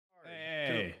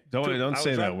Hey, don't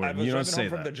say that word. You don't say that.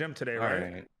 From the gym today,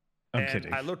 right? I'm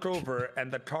kidding. I looked over,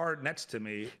 and the car next to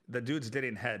me, the dude's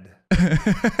getting head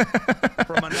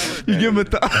from another. You give him a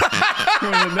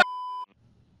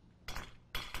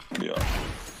Yeah.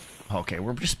 Okay,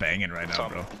 we're just banging right now,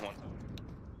 bro.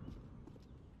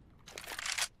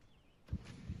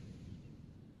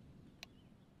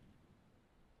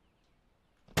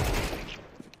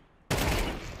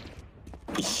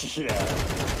 Yeah.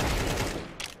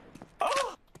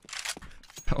 Oh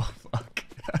fuck.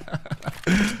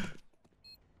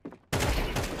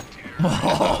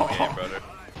 Okay, brother.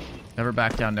 Never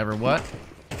back down, never what?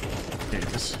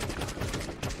 Jesus.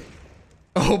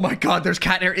 Oh my god, there's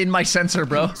cat hair in my sensor,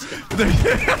 bro. Bro,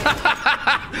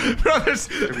 there's...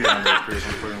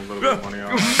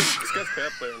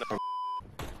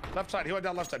 Left side, he went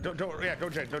down left side. Don't, yeah, go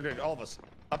Jay, all of us.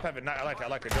 Up heaven, I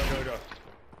like it, Go.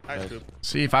 Nice, dude.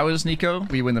 See, if I was Nico,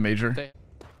 we win the major.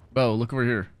 Bo, look over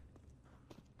here.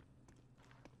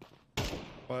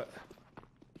 What?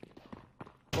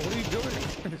 Oh, what are you doing?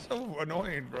 It's so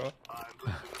annoying, bro.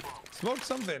 Smoke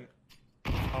something.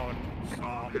 Oh my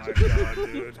god,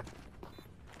 dude.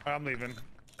 I'm leaving.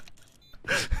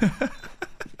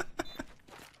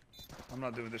 I'm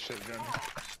not doing this shit again.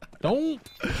 Don't.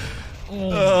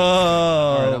 Oh.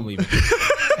 Alright, I'm leaving.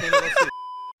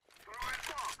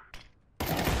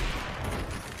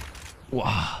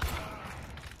 Wow.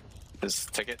 This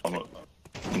ticket. I'm gonna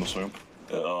swim.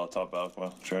 Top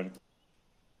balcony. Try to.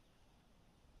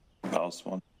 House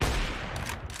one.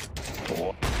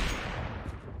 Oh.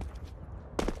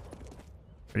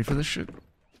 Ready for this shit?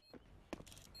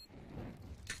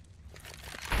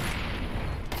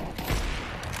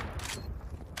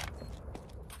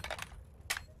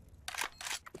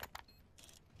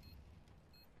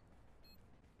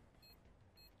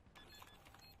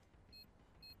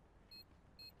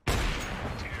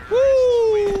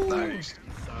 Woo! Nice.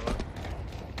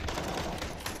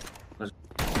 There's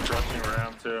rushing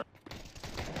around too.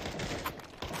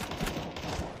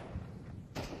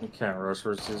 You can't rush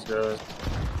versus these guys.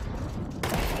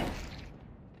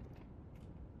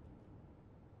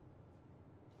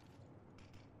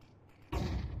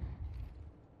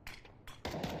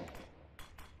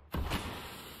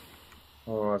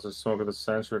 Oh, that's a smoke of the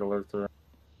century to live through.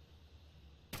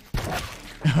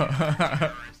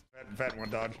 Vet one,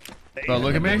 dog. Bo,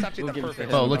 look at me.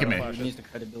 Bo, look at me. He needs the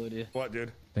credibility. What,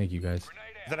 dude? Thank you, guys. Is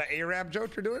that an A-Rab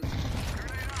joke you're doing?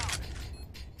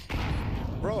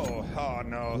 Bro, oh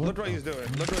no. Look what he's doing.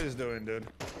 Look what he's doing, dude.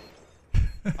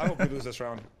 I hope we lose this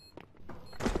round.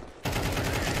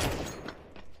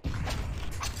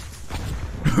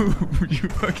 You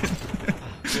fucking...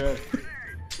 Good.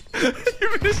 You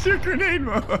missed your grenade,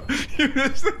 Mo. You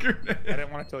missed the grenade. I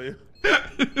didn't want to tell you.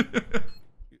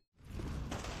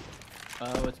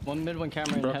 It's one mid, one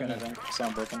camera in heaven. I think.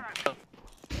 Sound broken.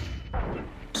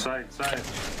 Side.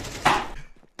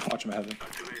 Watch him heaven.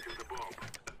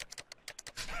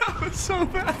 That was so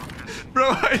bad.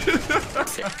 Bro,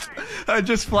 I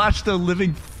just flashed the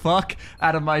living fuck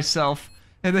out of myself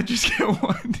and then just get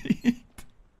one D.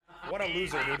 What a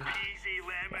loser, dude.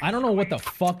 I don't know what the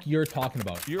fuck you're talking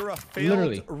about. You're a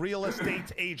failed real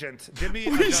estate agent. Give me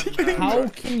how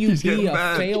can you be a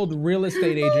failed real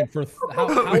estate agent for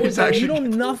how is that? You know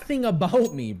nothing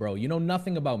about me, bro. You know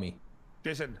nothing about me.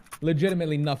 Jason.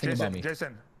 Legitimately nothing about me.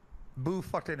 Jason. Boo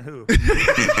fucking who?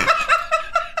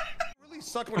 Really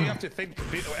suck when you have to think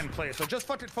and play. So just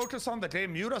fucking focus on the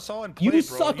game. Mute us all and play, you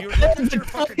suck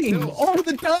all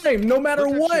the time, no matter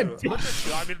what. Look at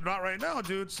you. I mean, not right now,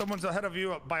 dude. Someone's ahead of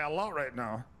you by a lot right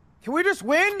now. Can we just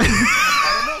win? I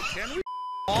don't know. Can we?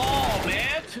 Oh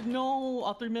man! No,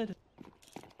 all 3 mid.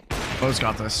 Bo's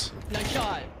got this. Nice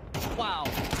shot. Wow.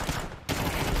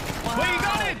 Wait, you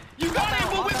got it! You got it!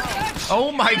 We'll win the match!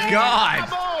 Oh my god!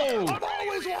 I'm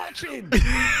always watching!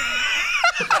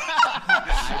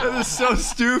 That is so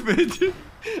stupid.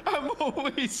 I'm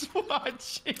always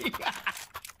watching.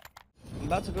 I'm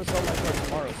about to go sell my car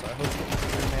tomorrow, so I hope you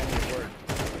can man your word.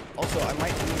 Also, I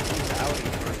might need to use Audi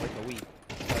for like a week.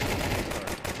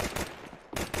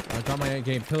 I got my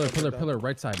game. Pillar,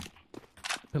 right side.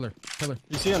 Pillar.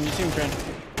 You see him, Trent.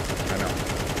 I know.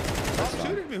 Stop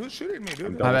shooting me. Who's shooting me,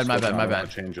 dude? My bad.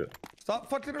 Change it. Stop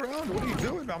fucking around. What are you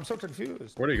doing? I'm so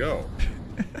confused. Where'd he go?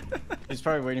 He's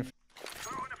probably waiting for...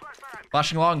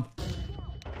 Flashing long.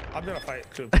 I'm gonna fight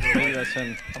too. Maybe that's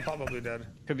him. I'm probably dead.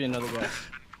 Could be another guy.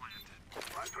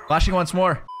 Flashing once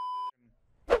more.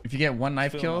 If you get 1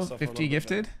 knife kill, 50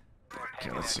 gifted.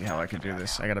 Okay, let's see how I can do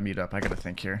this. I gotta mute up. I gotta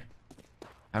think here.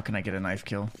 How can I get a knife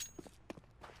kill?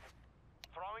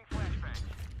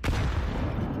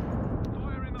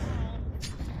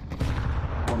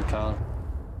 One car.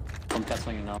 I'm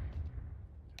canceling it now.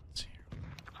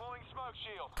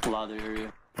 Loud to hear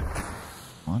you.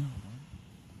 One.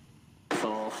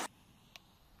 So,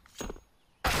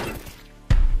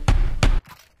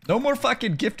 No more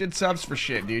fucking gifted subs for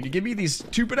shit, dude. You give me these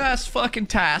stupid ass fucking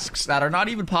tasks that are not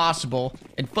even possible,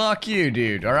 and fuck you,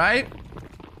 dude. All right?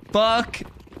 Fuck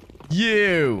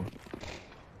you.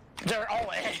 They're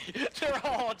all they're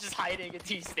all just hiding in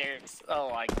T-stairs.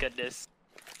 Oh my goodness.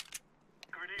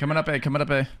 Coming up A, coming up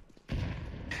A.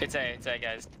 It's A,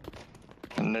 guys.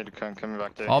 Need to come coming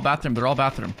back there. All bathroom, they're all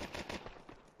bathroom.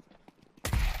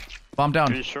 Bomb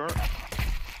down. Be short.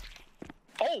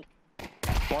 Oh!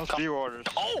 One few orders.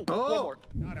 Oh! One more.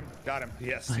 Got him.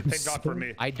 Yes. Thank God for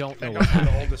me. I don't know Thank what God for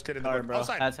the oldest kid in the room. bro.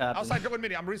 Outside. That's happened. Outside, go in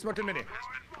mini. I'm re-smoked mini.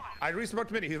 I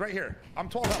re-smoked mini. He's right here. I'm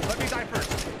 12 health. Let me die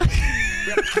first.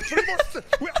 We have 3 more.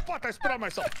 Fuck, I spit on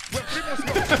myself. We have 3 more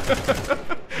smokes.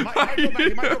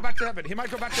 He might go back to heaven. He might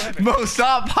go back to heaven. Mo,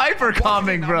 stop hyper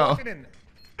calming, bro. I'm in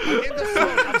the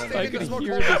smoke. I'm staying in the smoke the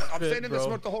whole round. I'm staying in the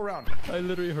smoke the whole round. I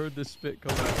literally heard the spit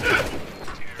come out.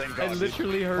 Thank God. I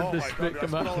literally heard oh the my spit God,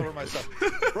 come I out. spit all over myself.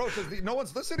 Bro, no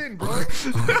one's listening, bro.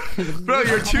 Bro,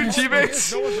 your 2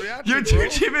 teammates. No one's reacting, Your 2 bro.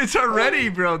 teammates are ready,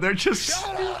 bro. They're just.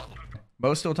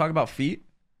 Mo still talking about feet?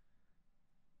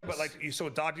 But like, so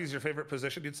dodgy is your favorite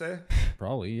position, you'd say?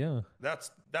 Probably, yeah.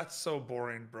 That's so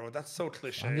boring, bro. That's so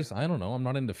cliche. I don't know. I'm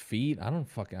not into feet. I'm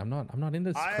not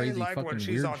into this crazy I like fucking when she's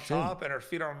weird on shit. top and her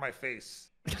feet are on my face.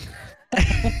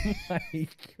 You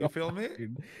feel me?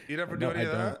 You never do any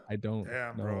of that? I don't.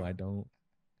 Damn, no, bro. I don't.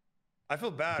 I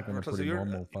feel bad I'm a because pretty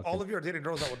normal all fucker. of you are dating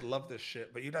girls that would love this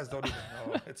shit, but you guys don't even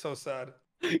know. It's so sad.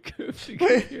 Wait,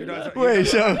 You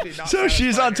guys are actually not so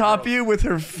she's on satisfying top of girls. you with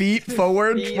her feet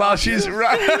forward while she's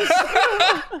right.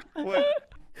 What?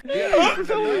 Yeah,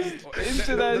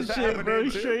 Into that shit, bro.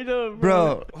 Straight up,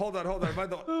 Bro. Hold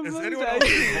on. Is anyone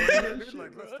actually else?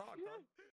 Like, let's talk.